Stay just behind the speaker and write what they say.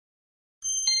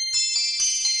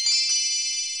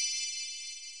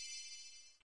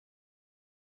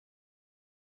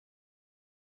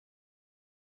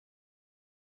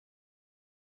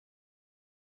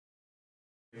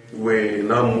We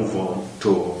now move on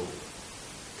to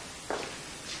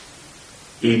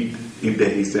eat the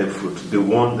dehiscent fruit, the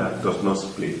one that does not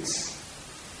split.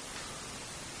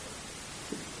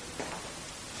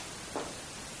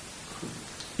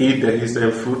 Eat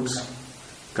dehiscent fruit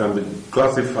can be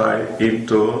classified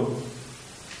into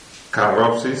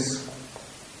Caryopsis,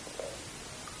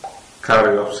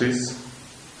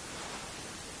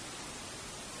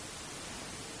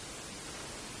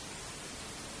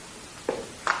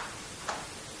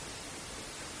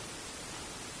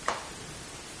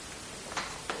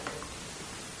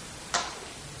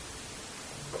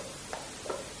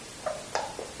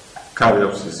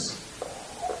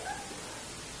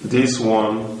 This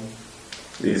one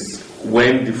is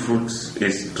when the fruit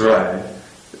is dry,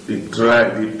 the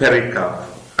pericarp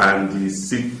and the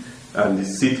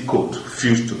seed coat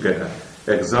fuse together.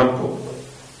 Example: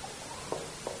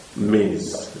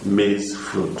 maize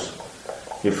fruit.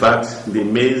 In fact, the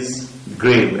maize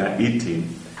grain we are eating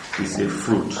is a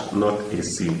fruit, not a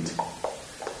seed.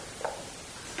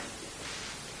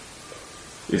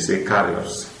 It's a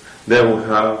caryopsis. Then we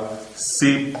have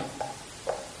seed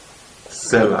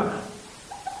cellar.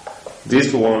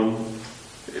 This one,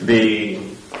 the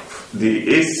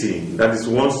acene, that is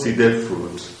one seeded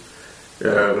fruit,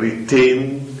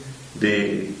 retain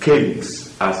the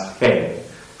calyx as hair,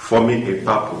 forming a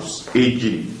pappus,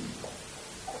 e.g.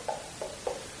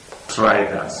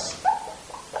 Triders.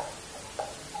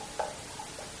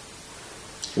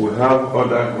 We have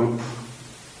other group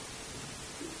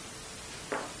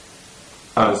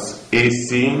as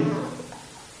acene.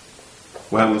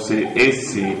 When we say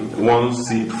acene, one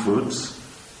seed fruits,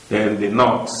 and the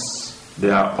nuts, they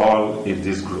are all in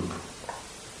this group.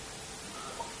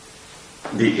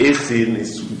 The acene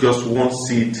is just one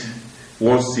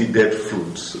seeded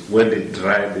fruit. When they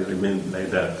dry, they remain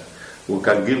like that. We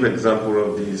can give example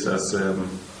of these as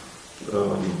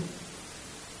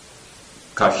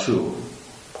cashew.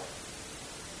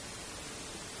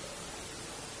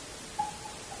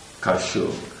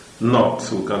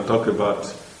 Nuts, we can talk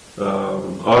about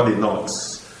all the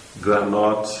nuts,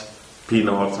 groundnut,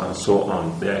 peanuts, and so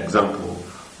on. They are example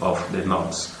of the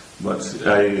nuts. But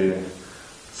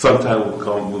sometimes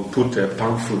we'll put a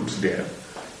palm fruit there.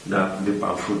 That the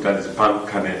palm fruit, that is palm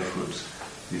kernel fruit,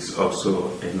 is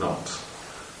also a nut.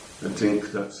 I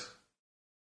think that